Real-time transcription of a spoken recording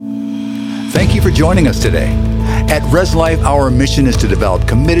Thank you for joining us today. At Res Life, our mission is to develop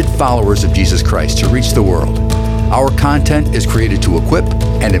committed followers of Jesus Christ to reach the world. Our content is created to equip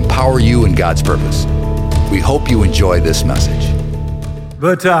and empower you in God's purpose. We hope you enjoy this message.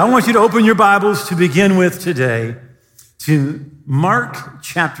 But I want you to open your Bibles to begin with today to Mark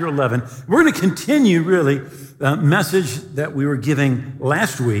chapter 11. We're going to continue really the message that we were giving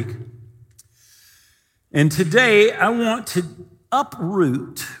last week. And today I want to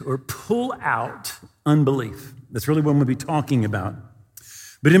uproot or pull out unbelief. That's really what I'm going to be talking about.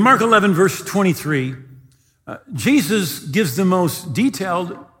 But in Mark 11, verse 23, Jesus gives the most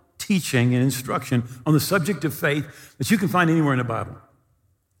detailed teaching and instruction on the subject of faith that you can find anywhere in the Bible.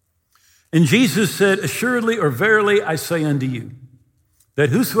 And Jesus said, "Assuredly or verily I say unto you, that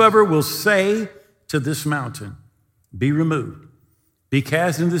whosoever will say to this mountain, be removed, be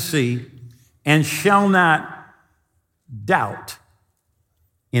cast into the sea, and shall not doubt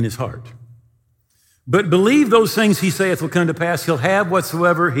in his heart, but believe those things he saith will come to pass, he'll have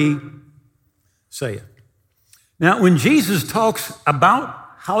whatsoever he saith." Now, when Jesus talks about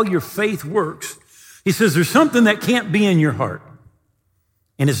how your faith works, he says there's something that can't be in your heart,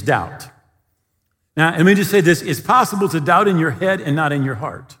 and it's doubt. Now, let me just say this, it's possible to doubt in your head and not in your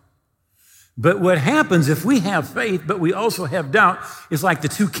heart. But what happens if we have faith, but we also have doubt, is like the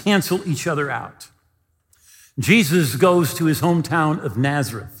two cancel each other out. Jesus goes to his hometown of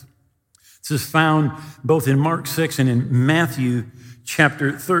Nazareth. This is found both in Mark 6 and in Matthew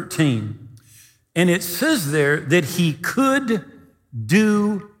chapter 13. And it says there that he could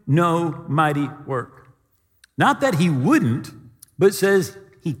do no mighty work. Not that he wouldn't, but it says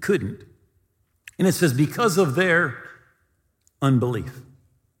he couldn't. And it says because of their unbelief.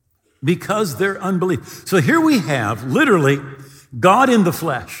 Because their unbelief. So here we have literally God in the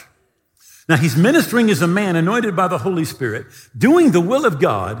flesh. Now he's ministering as a man anointed by the Holy Spirit, doing the will of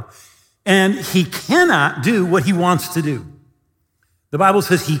God, and he cannot do what he wants to do. The Bible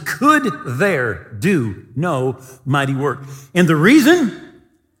says he could there do no mighty work. And the reason?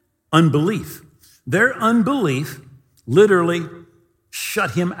 Unbelief. Their unbelief literally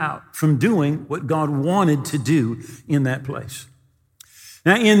shut him out from doing what God wanted to do in that place.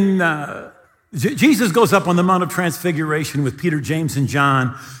 Now, Jesus goes up on the Mount of Transfiguration with Peter, James, and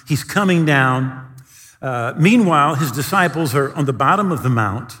John. He's coming down. Meanwhile, his disciples are on the bottom of the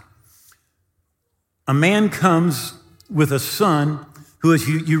mount. A man comes with a son who, as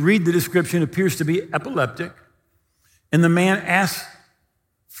you read the description, appears to be epileptic. And the man asks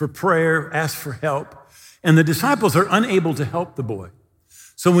for prayer, asks for help. And the disciples are unable to help the boy.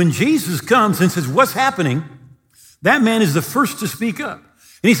 So when Jesus comes and says, "What's happening?" that man is the first to speak up.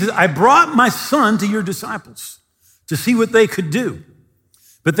 And he says, "I brought my son to your disciples to see what they could do,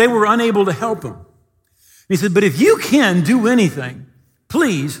 but they were unable to help him." And he said, "But if you can do anything,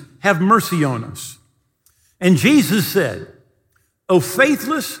 please have mercy on us." And Jesus said, "O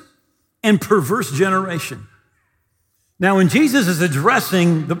faithless and perverse generation." Now, when Jesus is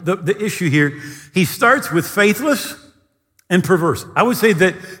addressing the issue here, he starts with faithless and perverse. I would say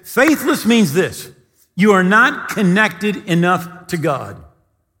that faithless means this: you are not connected enough to God.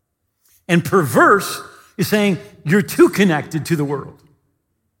 And perverse is saying you're too connected to the world.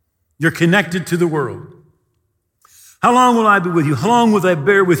 You're connected to the world. "How long will I be with you? How long will I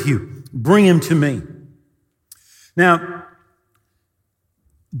bear with you? Bring him to me." Now,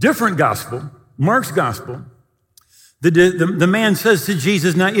 different gospel, Mark's gospel, the man says to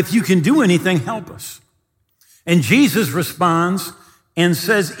Jesus, "Now, if you can do anything, help us." And Jesus responds and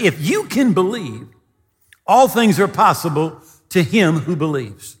says, "If you can believe, all things are possible to him who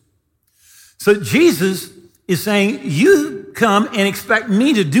believes." So Jesus is saying, you come and expect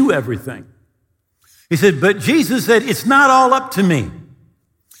me to do everything. He said, but Jesus said, it's not all up to me.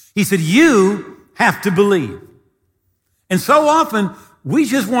 He said, you have to believe. And so often, we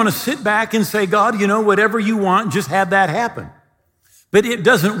just want to sit back and say, "God, you know, whatever you want, just have that happen." But it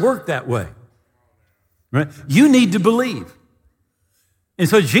doesn't work that way. Right? You need to believe. And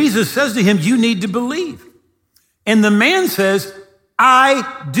so Jesus says to him, you need to believe. And the man says,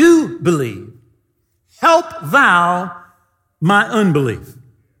 "I do believe. Help thou my unbelief."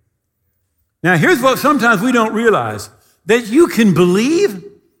 Now, here's what sometimes we don't realize, that you can believe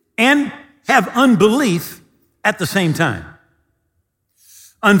and have unbelief at the same time.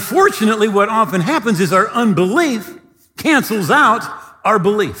 Unfortunately, what often happens is our unbelief cancels out our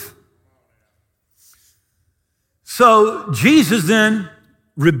belief. So Jesus then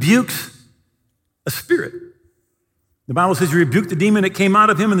rebukes a spirit. The Bible says he rebuked the demon that came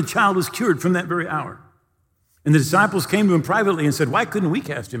out of him, and the child was cured from that very hour. And the disciples came to him privately and said, "Why couldn't we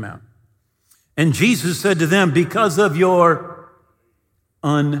cast him out?" And Jesus said to them, "Because of your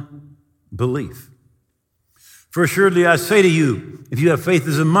unbelief." belief. For assuredly I say to you, if you have faith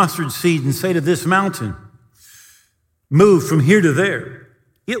as a mustard seed and say to this mountain, move from here to there,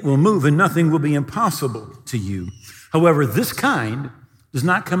 it will move and nothing will be impossible to you. However, this kind does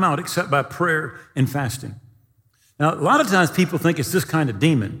not come out except by prayer and fasting. Now, a lot of times people think it's this kind of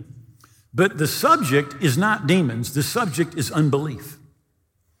demon, but the subject is not demons. The subject is unbelief.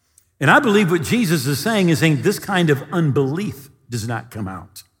 And I believe what Jesus is saying this kind of unbelief does not come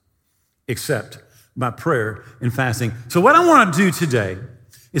out except by prayer and fasting. So what I want to do today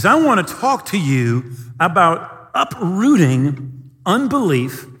is I want to talk to you about uprooting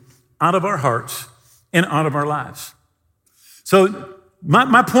unbelief out of our hearts and out of our lives. So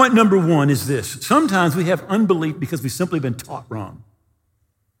my point number one is this. Sometimes we have unbelief because we've simply been taught wrong.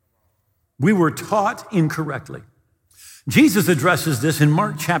 We were taught incorrectly. Jesus addresses this in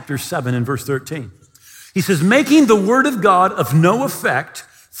Mark chapter 7 and verse 13. He says, making the word of God of no effect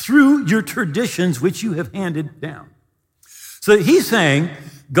through your traditions which you have handed down. So he's saying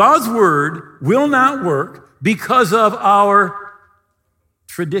God's word will not work because of our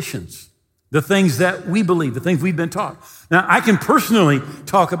traditions, the things that we believe, the things we've been taught. Now, I can personally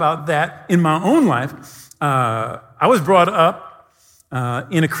talk about that in my own life. I was brought up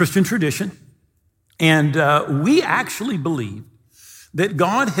in a Christian tradition, and we actually believed that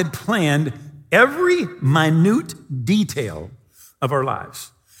God had planned every minute detail of our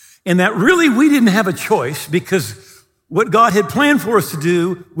lives, and that really we didn't have a choice because what God had planned for us to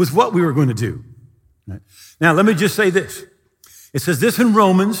do was what we were going to do. Right? Now, let me just say this. It says this in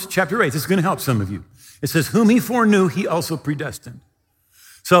Romans chapter 8. This is going to help some of you. It says, whom he foreknew, he also predestined.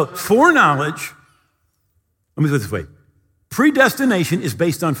 So foreknowledge, let me put it this way. Predestination is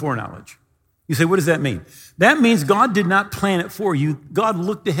based on foreknowledge. You say, what does that mean? That means God did not plan it for you. God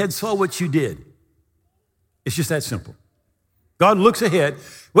looked ahead, saw what you did. It's just that simple. God looks ahead.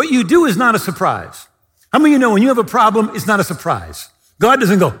 What you do is not a surprise. How many of you know when you have a problem, it's not a surprise? God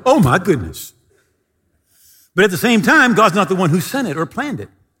doesn't go, oh my goodness. But at the same time, God's not the one who sent it or planned it.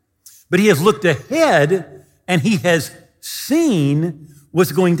 But he has looked ahead and he has seen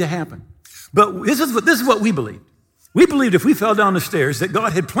what's going to happen. But this is what we believed. We believed if we fell down the stairs that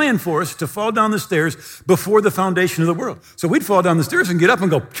God had planned for us to fall down the stairs before the foundation of the world. So we'd fall down the stairs and get up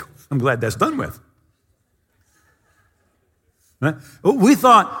and go, I'm glad that's done with. Right? We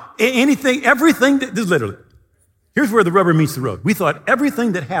thought everything that, this literally, here's where the rubber meets the road. We thought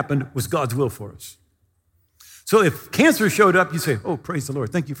everything that happened was God's will for us. So if cancer showed up, you say, oh, praise the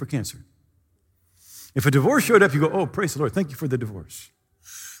Lord, thank you for cancer. If a divorce showed up, you go, oh, praise the Lord, thank you for the divorce.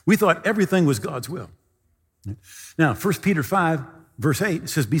 We thought everything was God's will. Now, 1 Peter 5, verse 8, it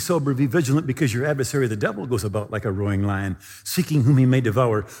says, be sober, be vigilant, because your adversary, the devil, goes about like a roaring lion, seeking whom he may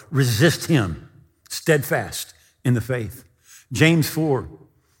devour. Resist him, steadfast in the faith. James 4,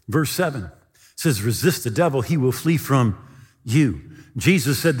 verse 7, says, resist the devil, he will flee from you.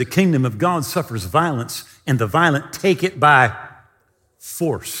 Jesus said the kingdom of God suffers violence, and the violent take it by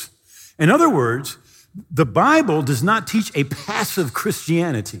force. In other words, the Bible does not teach a passive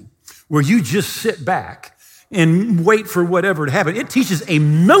Christianity where you just sit back and wait for whatever to happen. It teaches a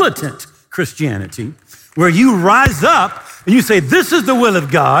militant Christianity where you rise up and you say, this is the will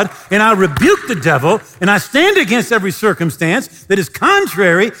of God, and I rebuke the devil, and I stand against every circumstance that is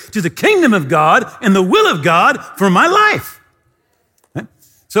contrary to the kingdom of God and the will of God for my life.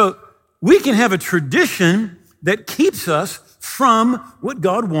 So we can have a tradition that keeps us from what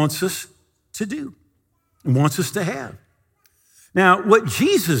God wants us to do and wants us to have. Now, what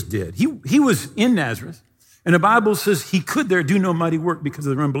Jesus did, he was in Nazareth, and the Bible says he could there do no mighty work because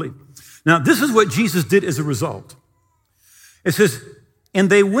of their unbelief. Now, this is what Jesus did as a result. It says, and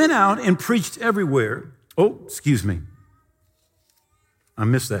they went out and preached everywhere. Oh, excuse me. I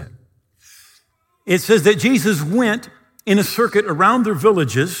missed that. It says that Jesus went in a circuit around their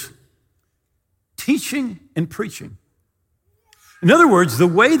villages, teaching and preaching. In other words, the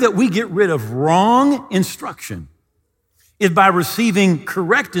way that we get rid of wrong instruction is by receiving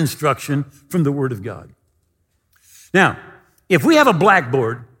correct instruction from the Word of God. Now, if we have a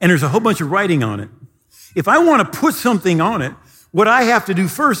blackboard and there's a whole bunch of writing on it, if I want to put something on it, what I have to do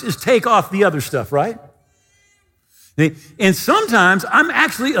first is take off the other stuff, right? And sometimes I'm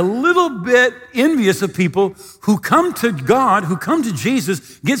actually a little bit envious of people who come to God, who come to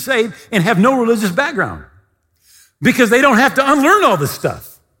Jesus, get saved, and have no religious background because they don't have to unlearn all this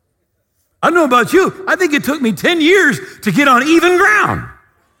stuff. I don't know about you. I think it took me 10 years to get on even ground.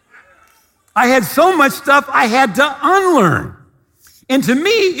 I had so much stuff I had to unlearn. And to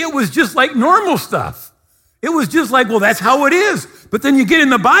me, it was just like normal stuff. It was just like, well, that's how it is. But then you get in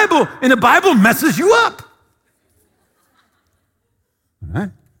the Bible, and the Bible messes you up. All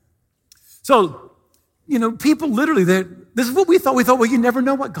right? So, people literally, this is what we thought. We thought, well, you never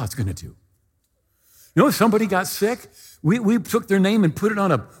know what God's going to do. If somebody got sick, we took their name and put it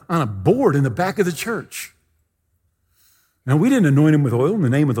on a board in the back of the church. Now, we didn't anoint him with oil in the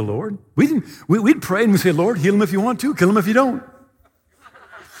name of the Lord. We'd pray and we'd say, Lord, heal him if you want to, kill him if you don't.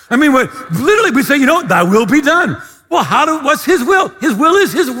 Literally we say, thy will be done. Well, what's his will? His will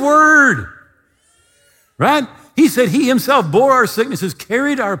is his word, right? He said he himself bore our sicknesses,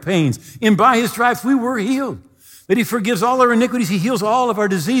 carried our pains, and by his stripes we were healed. That he forgives all our iniquities, he heals all of our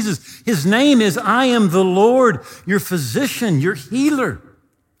diseases. His name is, I am the Lord, your physician, your healer.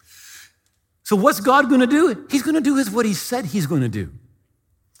 So what's God going to do? He's going to do what he said he's going to do.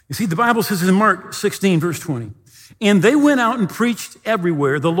 You see, the Bible says in Mark 16, verse 20, and they went out and preached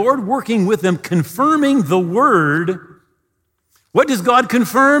everywhere, the Lord working with them, confirming the word. What does God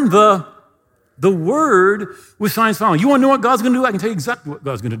confirm? The word with signs following. You want to know what God's going to do? I can tell you exactly what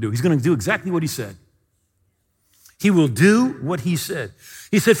God's going to do. He's going to do exactly what he said. He will do what he said.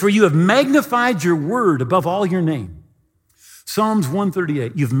 He said, for you have magnified your word above all your name. Psalms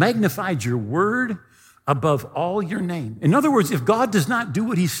 138, you've magnified your word above all your name. In other words, if God does not do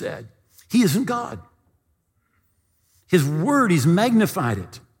what he said, he isn't God. His word, he's magnified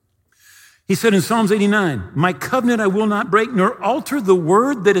it. He said in Psalms 89, my covenant I will not break, nor alter the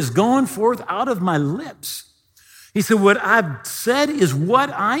word that has gone forth out of my lips. He said, what I've said is what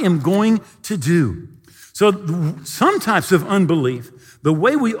I am going to do. So some types of unbelief, the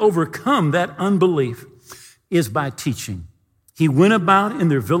way we overcome that unbelief is by teaching. He went about in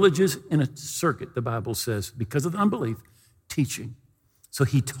their villages in a circuit, the Bible says, because of the unbelief, teaching. So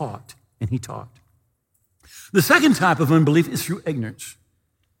he taught and he taught. The second type of unbelief is through ignorance.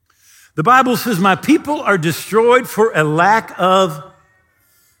 The Bible says, my people are destroyed for a lack of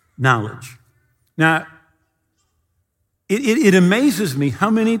knowledge. Now, it amazes me how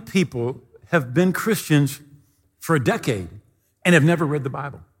many people have been Christians for a decade and have never read the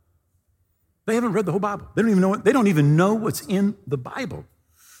Bible. They haven't read the whole Bible. They don't even know what's in the Bible.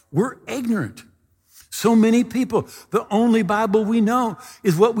 We're ignorant. So many people, the only Bible we know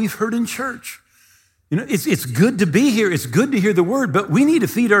is what we've heard in church. It's good to be here. It's good to hear the word, but we need to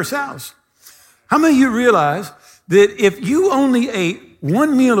feed ourselves. How many of you realize that if you only ate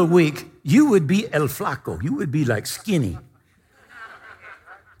one meal a week, you would be el flaco. You would be like skinny.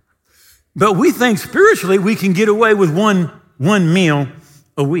 But we think spiritually we can get away with one meal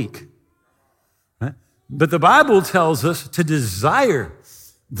a week. Right? But the Bible tells us to desire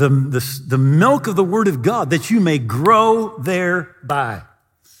the milk of the word of God that you may grow thereby.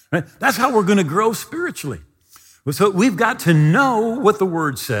 Right? That's how we're going to grow spiritually. So we've got to know what the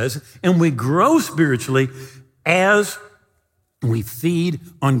word says, and we grow spiritually as we feed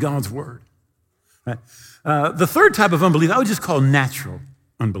on God's word. Right? The third type of unbelief I would just call natural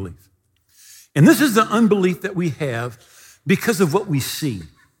unbelief. And this is the unbelief that we have because of what we see.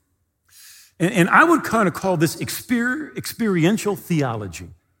 And I would kind of call this experiential theology.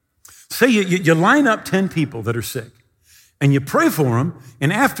 Say you line up 10 people that are sick, and you pray for them,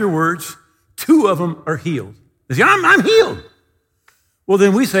 and afterwards, 2 of them are healed. They say, I'm healed. Well,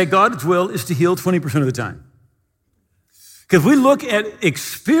 then we say God's will is to heal 20% of the time. Because we look at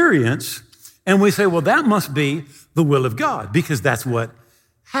experience, and we say, well, that must be the will of God, because that's what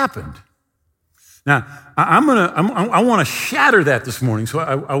happened. Now, I want to shatter that this morning, so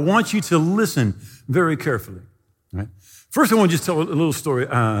I want you to listen very carefully. Right? First, I want to just tell a little story.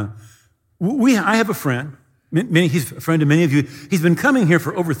 I have a friend. He's a friend to many of you. He's been coming here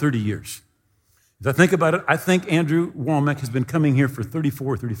for over 30 years. If I think about it, I think Andrew Womack has been coming here for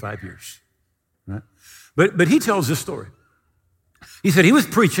 34, 35 years. Right? But he tells this story. He said he was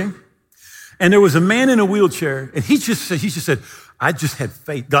preaching, and there was a man in a wheelchair, and he just said, I just had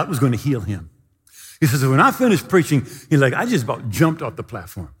faith God was going to heal him. He says, when I finished preaching, I just about jumped off the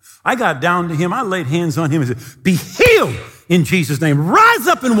platform. I got down to him. I laid hands on him and said, be healed in Jesus' name. Rise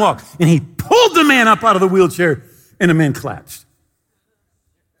up and walk. And he pulled the man up out of the wheelchair, and the man collapsed.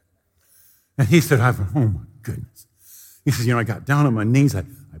 And he said, oh my goodness. He says, I got down on my knees. I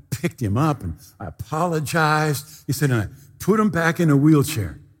picked him up and I apologized. He said, and I put him back in a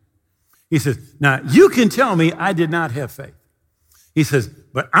wheelchair. He says, now you can tell me I did not have faith. He says,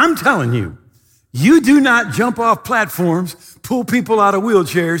 but I'm telling you, you do not jump off platforms, pull people out of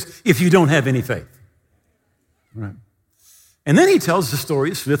wheelchairs if you don't have any faith. Right? And then he tells the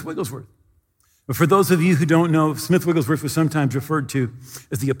story of Smith Wigglesworth. But for those of you who don't know, Smith Wigglesworth was sometimes referred to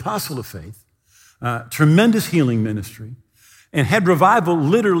as the apostle of faith, tremendous healing ministry, and had revival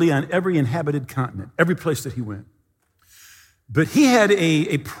literally on every inhabited continent, every place that he went. But he had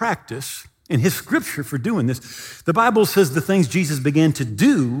a practice in his scripture for doing this. The Bible says the things Jesus began to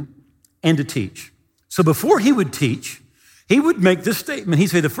do and to teach. So before he would teach, he would make this statement. He'd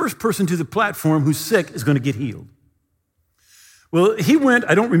say, the first person to the platform who's sick is going to get healed. Well, he went,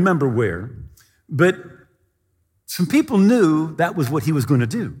 I don't remember where, but some people knew that was what he was going to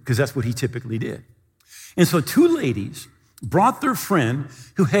do because that's what he typically did. And so two ladies brought their friend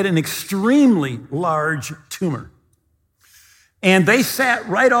who had an extremely large tumor. And they sat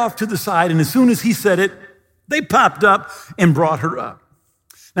right off to the side, and as soon as he said it, they popped up and brought her up.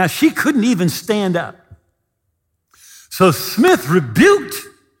 Now, she couldn't even stand up. So Smith rebuked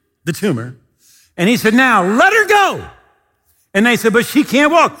the tumor, and he said, now let her go. And they said, but she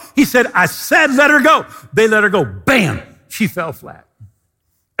can't walk. He said, I said, let her go. They let her go. Bam, she fell flat.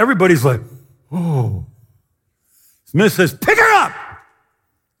 Everybody's like, oh. Smith says, pick her up.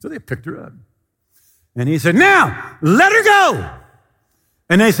 So they picked her up. And he said, now let her go.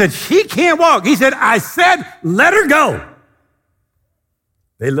 And they said, she can't walk. He said, I said, let her go.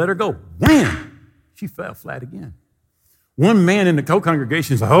 They let her go. Wham, she fell flat again. One man in the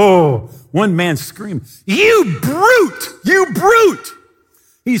co-congregation is like, oh, one man screamed, you brute, you brute.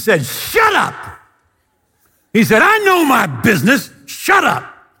 He said, shut up. He said, I know my business. Shut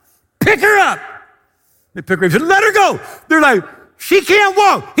up. Pick her up. They pick her up. He said, let her go. They're like, she can't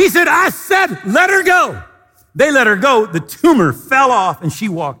walk. He said, I said, let her go. They let her go. The tumor fell off and she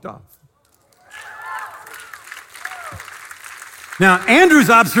walked off. Now,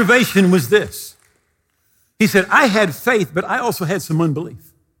 Andrew's observation was this. He said, I had faith, but I also had some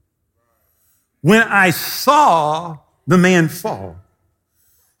unbelief. When I saw the man fall,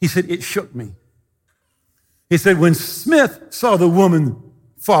 he said, it shook me. He said, when Smith saw the woman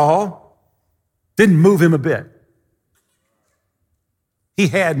fall, didn't move him a bit. He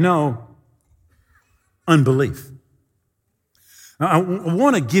had no unbelief. Now, I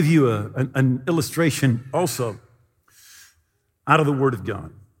want to give you an illustration also out of the Word of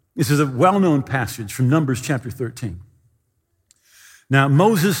God. This is a well-known passage from Numbers chapter 13. Now,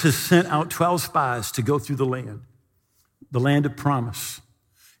 Moses has sent out 12 spies to go through the land of promise.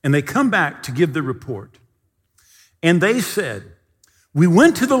 And they come back to give the report. And they said, we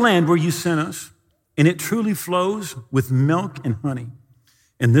went to the land where you sent us, and it truly flows with milk and honey,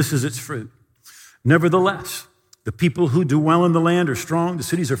 and this is its fruit. Nevertheless, the people who dwell in the land are strong, the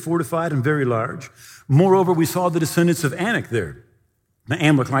cities are fortified and very large. Moreover, we saw the descendants of Anak there. The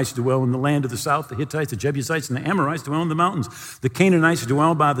Amalekites dwell in the land of the south, the Hittites, the Jebusites, and the Amorites dwell in the mountains. The Canaanites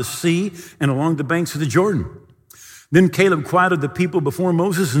dwell by the sea and along the banks of the Jordan. Then Caleb quieted the people before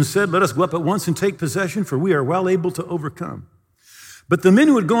Moses and said, let us go up at once and take possession, for we are well able to overcome. But the men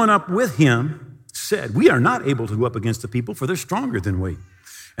who had gone up with him said, we are not able to go up against the people, for they're stronger than we.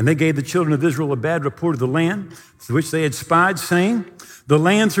 And they gave the children of Israel a bad report of the land through which they had spied, saying, the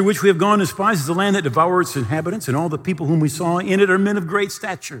land through which we have gone to spy is the land that devours its inhabitants, and all the people whom we saw in it are men of great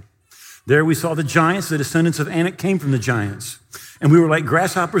stature. There we saw the giants, the descendants of Anak came from the giants. And we were like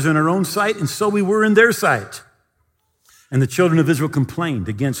grasshoppers in our own sight, and so we were in their sight. And the children of Israel complained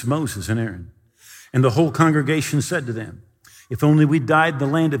against Moses and Aaron. And the whole congregation said to them, if only we died in the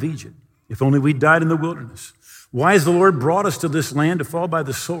land of Egypt, if only we died in the wilderness. Why has the Lord brought us to this land to fall by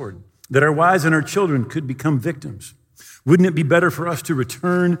the sword, that our wives and our children could become victims? Wouldn't it be better for us to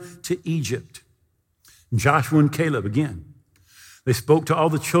return to Egypt? And Joshua and Caleb, again, they spoke to all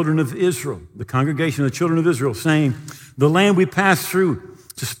the children of Israel, the congregation of the children of Israel, saying, the land we passed through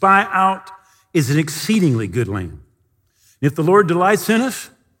to spy out is an exceedingly good land. If the Lord delights in us,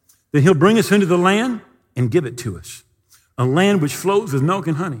 then he'll bring us into the land and give it to us, a land which flows with milk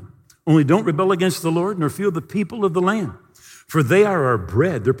and honey. Only don't rebel against the Lord, nor fear the people of the land. For they are our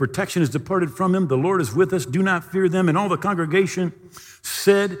bread. Their protection is departed from them. The Lord is with us. Do not fear them. And all the congregation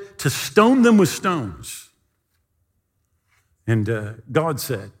said to stone them with stones. And God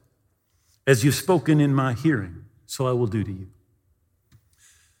said, as you've spoken in my hearing, so I will do to you.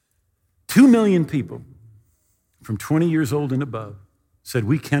 2 million people from 20 years old and above said,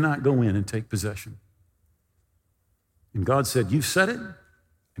 we cannot go in and take possession. And God said, you've said it,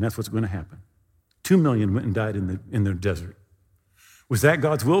 and that's what's going to happen. 2 million went and died in the desert. Was that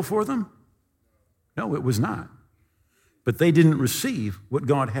God's will for them? No, it was not. But they didn't receive what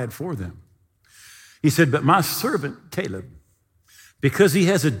God had for them. He said, but my servant Caleb, because he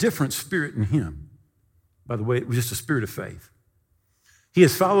has a different spirit in him, by the way, it was just a spirit of faith, he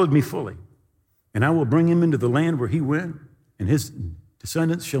has followed me fully, and I will bring him into the land where he went, and his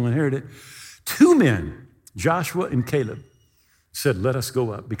descendants shall inherit it. 2 men, Joshua and Caleb, said, let us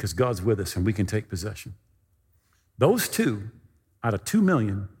go up because God's with us and we can take possession. Those 2 out of 2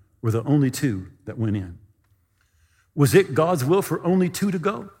 million were the only 2 that went in. Was it God's will for only 2 to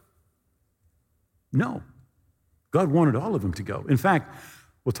go? No. God wanted all of them to go. In fact,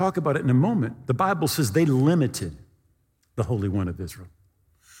 We'll talk about it in a moment. The Bible says they limited the Holy One of Israel.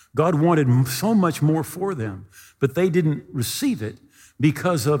 God wanted so much more for them, but they didn't receive it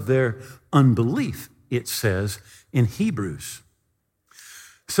because of their unbelief, it says in Hebrews.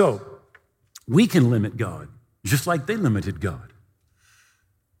 So we can limit God, just like they limited God.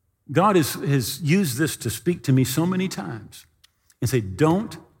 God has used this to speak to me so many times and say,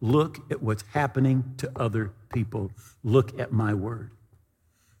 don't look at what's happening to other people. Look at my word,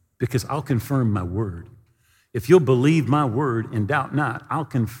 because I'll confirm my word. If you'll believe my word and doubt not, I'll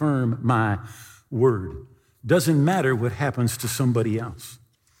confirm my word. Doesn't matter what happens to somebody else.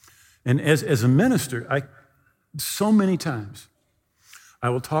 And as a minister, so many times, I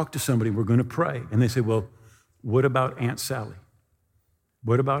will talk to somebody, we're going to pray, and they say, well, what about Aunt Sally?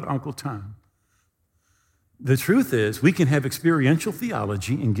 What about Uncle Tom? The truth is, we can have experiential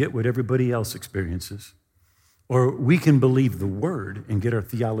theology and get what everybody else experiences, or we can believe the word and get our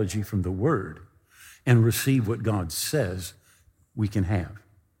theology from the word and receive what God says we can have.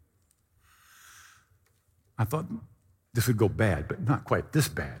 I thought this would go bad, but not quite this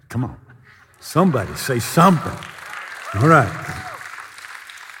bad. Come on. Somebody say something. All right.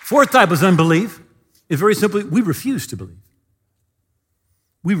 Fourth type of unbelief is very simply, we refuse to believe.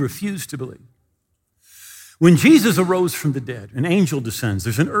 We refuse to believe. When Jesus arose from the dead, an angel descends.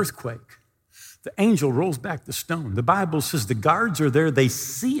 There's an earthquake. The angel rolls back the stone. The Bible says the guards are there. They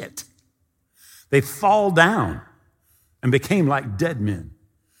see it. They fall down and became like dead men.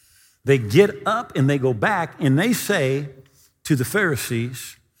 They get up and they go back and they say to the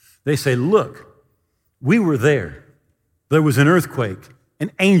Pharisees, they say, look, we were there. There was an earthquake.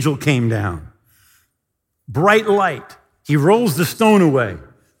 An angel came down. Bright light. He rolls the stone away.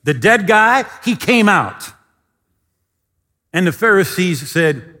 The dead guy, he came out. And the Pharisees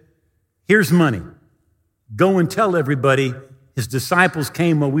said, here's money. Go and tell everybody his disciples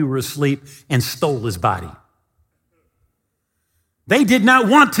came while we were asleep and stole his body. They did not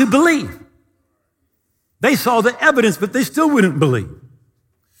want to believe. They saw the evidence, but they still wouldn't believe.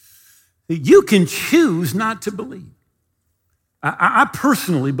 You can choose not to believe. I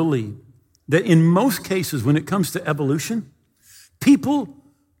personally believe that in most cases, when it comes to evolution, people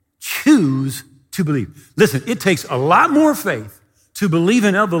choose to believe. Listen, it takes a lot more faith to believe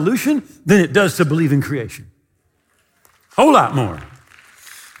in evolution than it does to believe in creation. Whole lot more.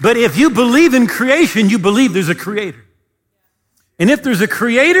 But if you believe in creation, you believe there's a creator. And if there's a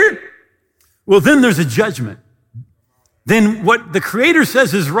creator, well, then there's a judgment. Then what the creator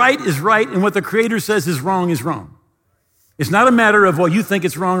says is right, and what the creator says is wrong is wrong. It's not a matter of, well, you think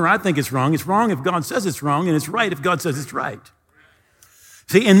it's wrong or I think it's wrong. It's wrong if God says it's wrong, and it's right if God says it's right.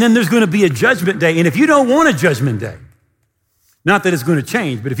 See, and then there's going to be a judgment day. And if you don't want a judgment day, not that it's going to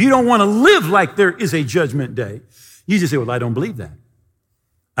change, but if you don't want to live like there is a judgment day, you just say, well, I don't believe that.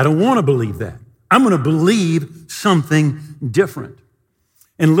 I don't want to believe that. I'm going to believe something different.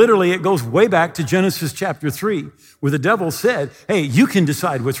 And literally, it goes way back to Genesis chapter 3, where the devil said, hey, you can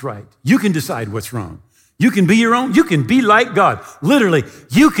decide what's right. You can decide what's wrong. You can be your own. You can be like God. Literally,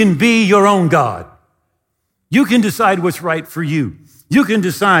 you can be your own God. You can decide what's right for you. You can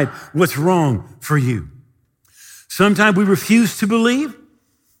decide what's wrong for you. Sometimes we refuse to believe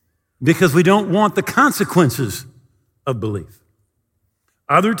because we don't want the consequences of belief.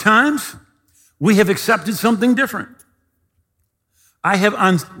 Other times, we have accepted something different. I have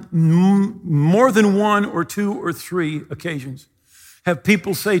on more than one or two or three occasions have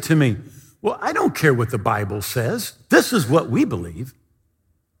people say to me, well, I don't care what the Bible says. This is what we believe.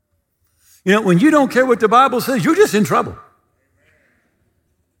 You know, when you don't care what the Bible says, you're just in trouble.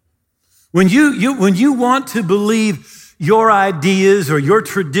 When you want to believe your ideas or your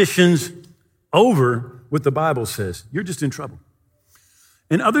traditions over what the Bible says, you're just in trouble.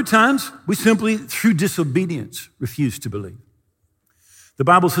 And other times, we simply, through disobedience, refuse to believe. The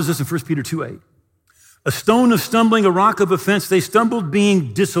Bible says this in 1 Peter 2:8. A stone of stumbling, a rock of offense, they stumbled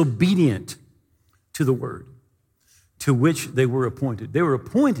being disobedient to the word to which they were appointed. They were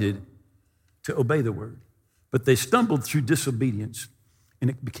appointed to obey the word, but they stumbled through disobedience, and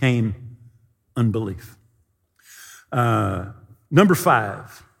it became unbelief. Number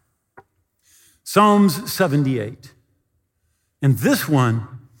 5, Psalms 78. And this one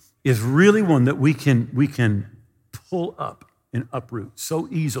is really one that we can pull up and uproot so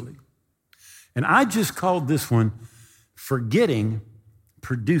easily. And I just called this one, Forgetting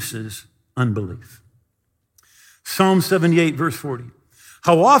Produces Unbelief. Psalm 78, verse 40.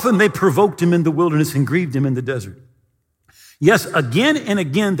 How often they provoked him in the wilderness and grieved him in the desert. Yes, again and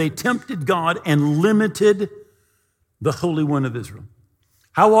again they tempted God and limited the Holy One of Israel.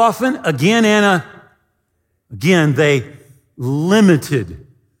 How often? Again and again they limited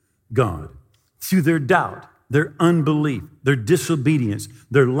God through their doubt, their unbelief, their disobedience,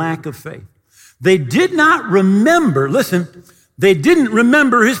 their lack of faith. They did not remember, listen, they didn't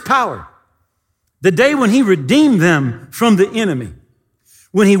remember his power. The day when he redeemed them from the enemy,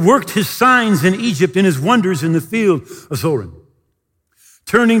 when he worked his signs in Egypt and his wonders in the field of Zoran,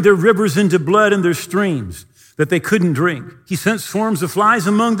 turning their rivers into blood and their streams that they couldn't drink. He sent swarms of flies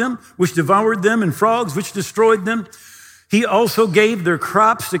among them, which devoured them, and frogs, which destroyed them. He also gave their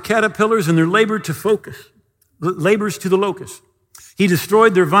crops to caterpillars and their labors to the locusts. He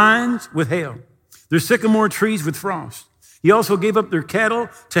destroyed their vines with hail, their sycamore trees with frost. He also gave up their cattle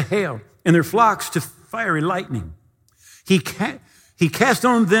to hail and their flocks to fiery lightning. He cast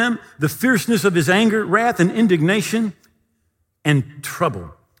on them the fierceness of his anger, wrath, and indignation, and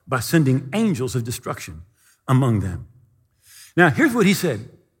trouble by sending angels of destruction among them. Now, here's what he said.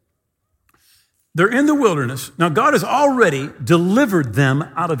 They're in the wilderness. Now, God has already delivered them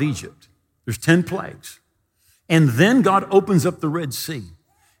out of Egypt. There's 10 plagues. And then God opens up the Red Sea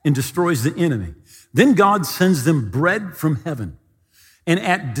and destroys the enemy. Then God sends them bread from heaven.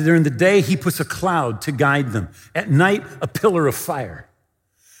 And during the day, he puts a cloud to guide them. At night, a pillar of fire.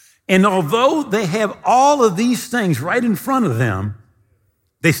 And although they have all of these things right in front of them,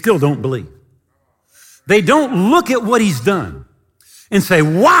 they still don't believe. They don't look at what he's done and say,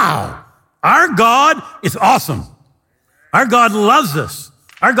 wow, our God is awesome. Our God loves us.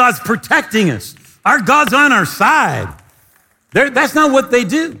 Our God's protecting us. Our God's on our side. That's not what they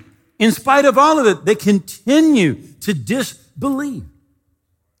do. In spite of all of it, they continue to disbelieve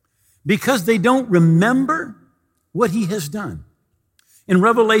because they don't remember what he has done. In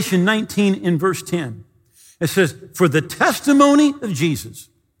Revelation 19 in verse 10, it says, for the testimony of Jesus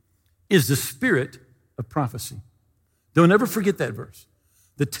is the spirit of prophecy. Don't ever forget that verse.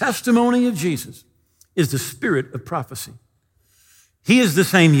 The testimony of Jesus is the spirit of prophecy. He is the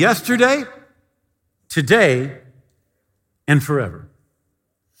same yesterday, today, and forever.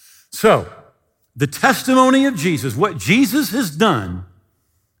 So, the testimony of Jesus, what Jesus has done,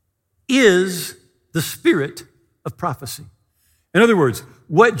 is the spirit of prophecy. In other words,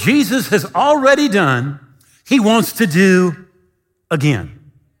 what Jesus has already done, he wants to do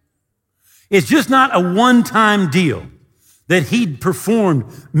again. It's just not a one-time deal that he performed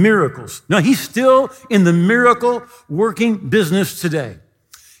miracles. No, he's still in the miracle working business today.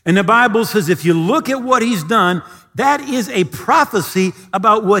 And the Bible says if you look at what he's done, that is a prophecy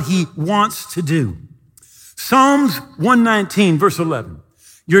about what he wants to do. Psalms 119, verse 11.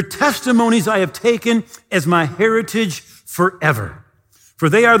 Your testimonies I have taken as my heritage forever, for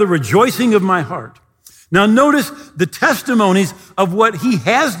they are the rejoicing of my heart. Now notice the testimonies of what he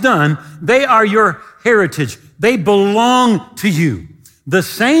has done. They are your heritage. They belong to you. The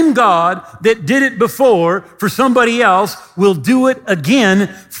same God that did it before for somebody else will do it again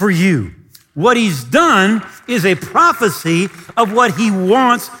for you. What he's done is a prophecy of what he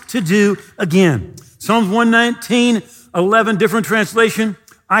wants to do again. Psalms 119, 11, different translation.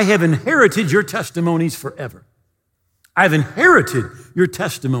 I have inherited your testimonies forever. I've inherited your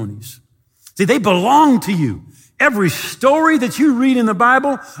testimonies. See, they belong to you. Every story that you read in the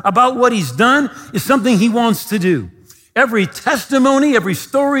Bible about what he's done is something he wants to do. Every testimony, every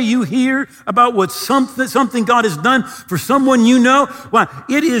story you hear about what something God has done for someone you know, well,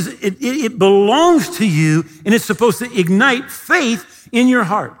 it belongs to you, and it's supposed to ignite faith in your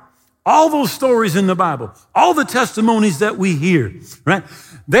heart. All those stories in the Bible, all the testimonies that we hear, right?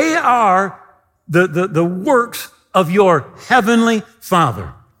 They are the works of your heavenly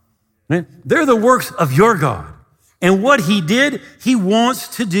Father. Right? They're the works of your God. And what he did, he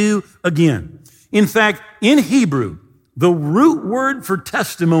wants to do again. In fact, in Hebrew, the root word for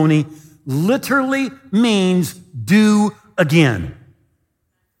testimony literally means do again.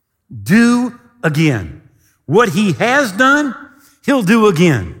 Do again. What he has done, he'll do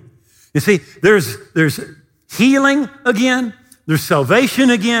again. You see, there's healing again. There's salvation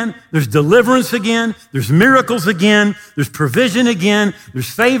again. There's deliverance again. There's miracles again. There's provision again. There's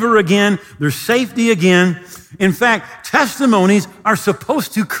favor again. There's safety again. In fact, testimonies are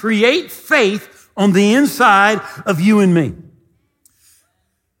supposed to create faith on the inside of you and me.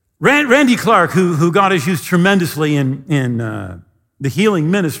 Randy Clark, who God has used tremendously in the healing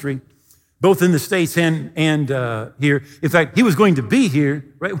ministry, both in the States and here. In fact, he was going to be here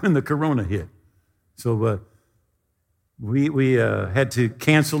right when the corona hit. So we had to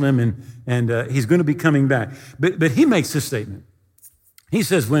cancel him, and he's going to be coming back. But he makes this statement. He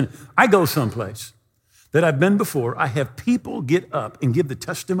says, when I go someplace that I've been before, I have people get up and give the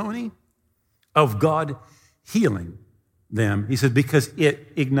testimony of God healing them. He said, because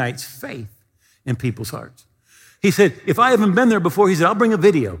it ignites faith in people's hearts. He said, if I haven't been there before, he said, I'll bring a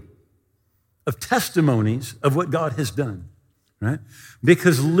video of testimonies of what God has done, right?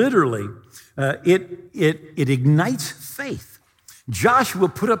 Because literally, it ignites faith. Joshua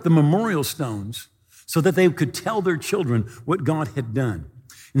put up the memorial stones so that they could tell their children what God had done.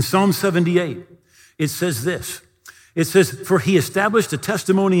 In Psalm 78, it says this. It says, "For he established a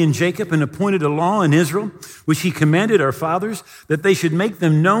testimony in Jacob and appointed a law in Israel, which he commanded our fathers, that they should make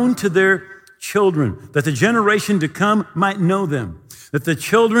them known to their children, that the generation to come might know them, that the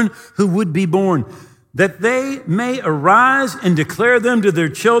children who would be born, that they may arise and declare them to their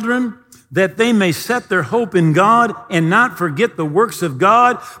children, that they may set their hope in God and not forget the works of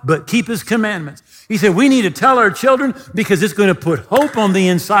God, but keep his commandments." He said, we need to tell our children because it's going to put hope on the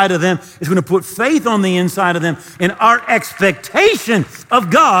inside of them. It's going to put faith on the inside of them. And our expectation of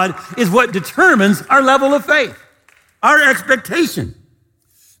God is what determines our level of faith. Our expectation.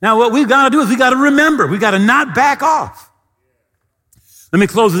 Now, what we've got to do is we've got to remember. We've got to not back off. Let me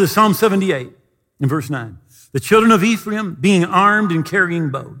close with this, Psalm 78 in verse 9. "The children of Ephraim being armed and carrying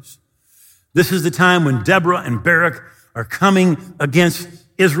bows." This is the time when Deborah and Barak are coming against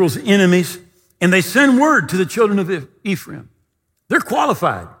Israel's enemies, and they send word to the children of Ephraim. They're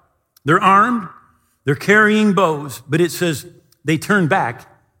qualified. They're armed. They're carrying bows, but it says they turn back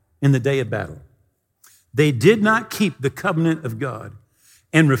in the day of battle. They did not keep the covenant of God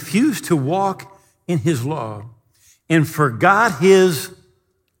and refused to walk in his law and forgot his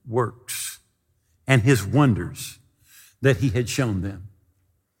works and his wonders that he had shown them.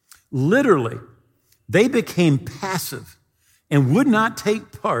 Literally, they became passive and would not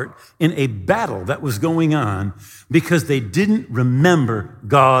take part in a battle that was going on because they didn't remember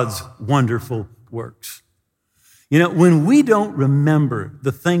God's wonderful works. You know, when we don't remember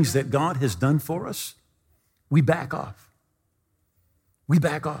the things that God has done for us, we back off. We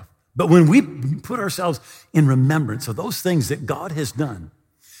back off. But when we put ourselves in remembrance of those things that God has done,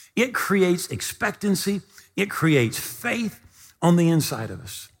 it creates expectancy. It creates faith on the inside of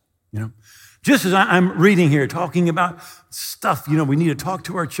us. You know, just as I'm reading here, talking about stuff, you know, we need to talk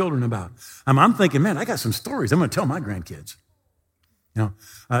to our children about. I'm thinking, man, I got some stories I'm going to tell my grandkids. You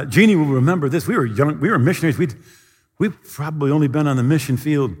know, Jeannie will remember this. We were young. We were missionaries. We've probably only been on the mission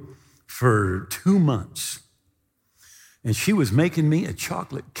field for 2 months. And she was making me a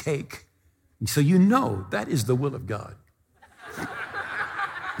chocolate cake. And so you know that is the will of God.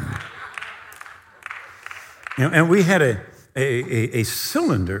 You know, and we had a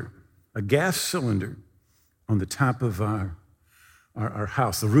cylinder, a gas cylinder on the top of our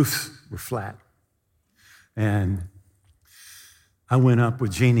house. The roofs were flat. And I went up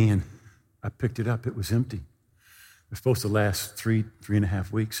with Jeannie and I picked it up. It was empty. It was supposed to last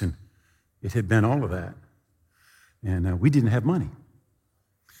 3.5 weeks, and it had been all of that. And we didn't have money.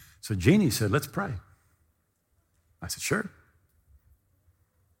 So Jeannie said, let's pray. I said, sure.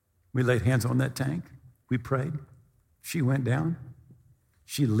 We laid hands on that tank. We prayed. She went down.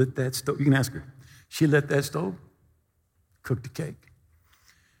 She lit that stove. You can ask her. She lit that stove, cooked a cake.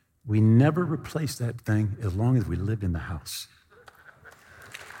 We never replaced that thing as long as we lived in the house.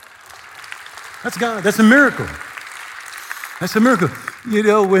 That's God. That's a miracle. That's a miracle. You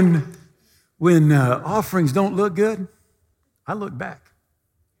know, when offerings don't look good, I look back.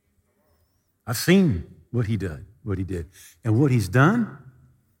 I've seen what he did. And what he's done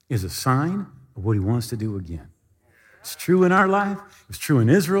is a sign of what he wants to do again. It's true in our life, it's true in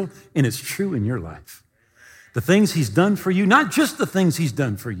Israel, and it's true in your life. The things he's done for you, not just the things he's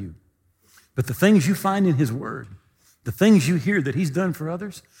done for you, but the things you find in his word, the things you hear that he's done for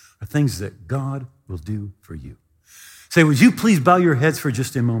others are things that God will do for you. Say, would you please bow your heads for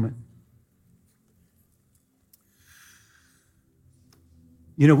just a moment?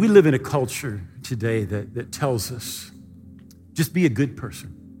 You know, we live in a culture today that tells us, just be a good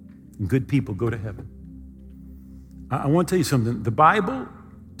person, and good people go to heaven. I want to tell you something. The Bible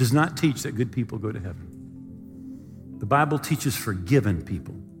does not teach that good people go to heaven. The Bible teaches forgiven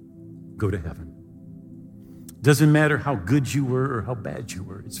people go to heaven. Doesn't matter how good you were or how bad you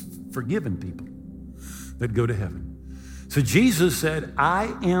were. It's forgiven people that go to heaven. So Jesus said,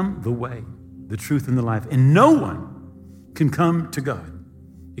 I am the way, the truth, and the life, and no one can come to God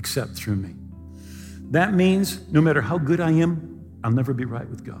except through me. That means no matter how good I am, I'll never be right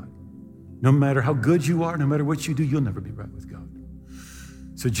with God. No matter how good you are, no matter what you do, you'll never be right with God.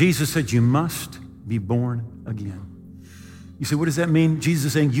 So Jesus said, you must be born again. You say, what does that mean? Jesus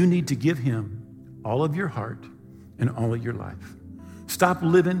is saying you need to give him all of your heart and all of your life. Stop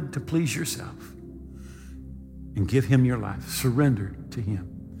living to please yourself and give him your life. Surrender to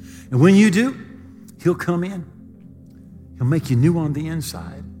him. And when you do, he'll come in. He'll make you new on the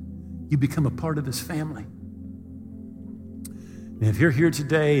inside. You become a part of his family. And if you're here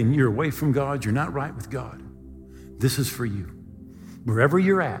today and you're away from God, you're not right with God, this is for you. Wherever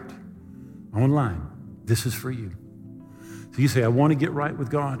you're at, online, this is for you. So you say, I want to get right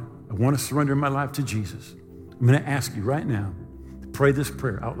with God. I want to surrender my life to Jesus. I'm going to ask you right now to pray this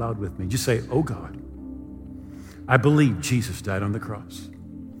prayer out loud with me. Just say, oh God, I believe Jesus died on the cross.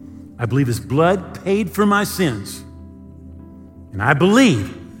 I believe his blood paid for my sins. And I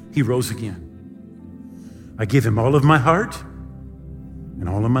believe he rose again. I give him all of my heart and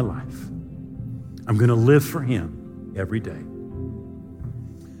all of my life. I'm going to live for him every day.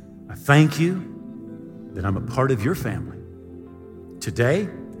 I thank you that I'm a part of your family today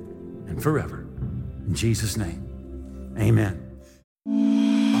and forever. In Jesus' name, amen.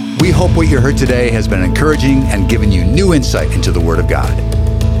 We hope what you heard today has been encouraging and given you new insight into the Word of God.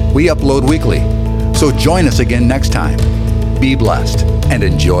 We upload weekly, so join us again next time. Be blessed and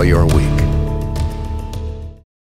enjoy your week.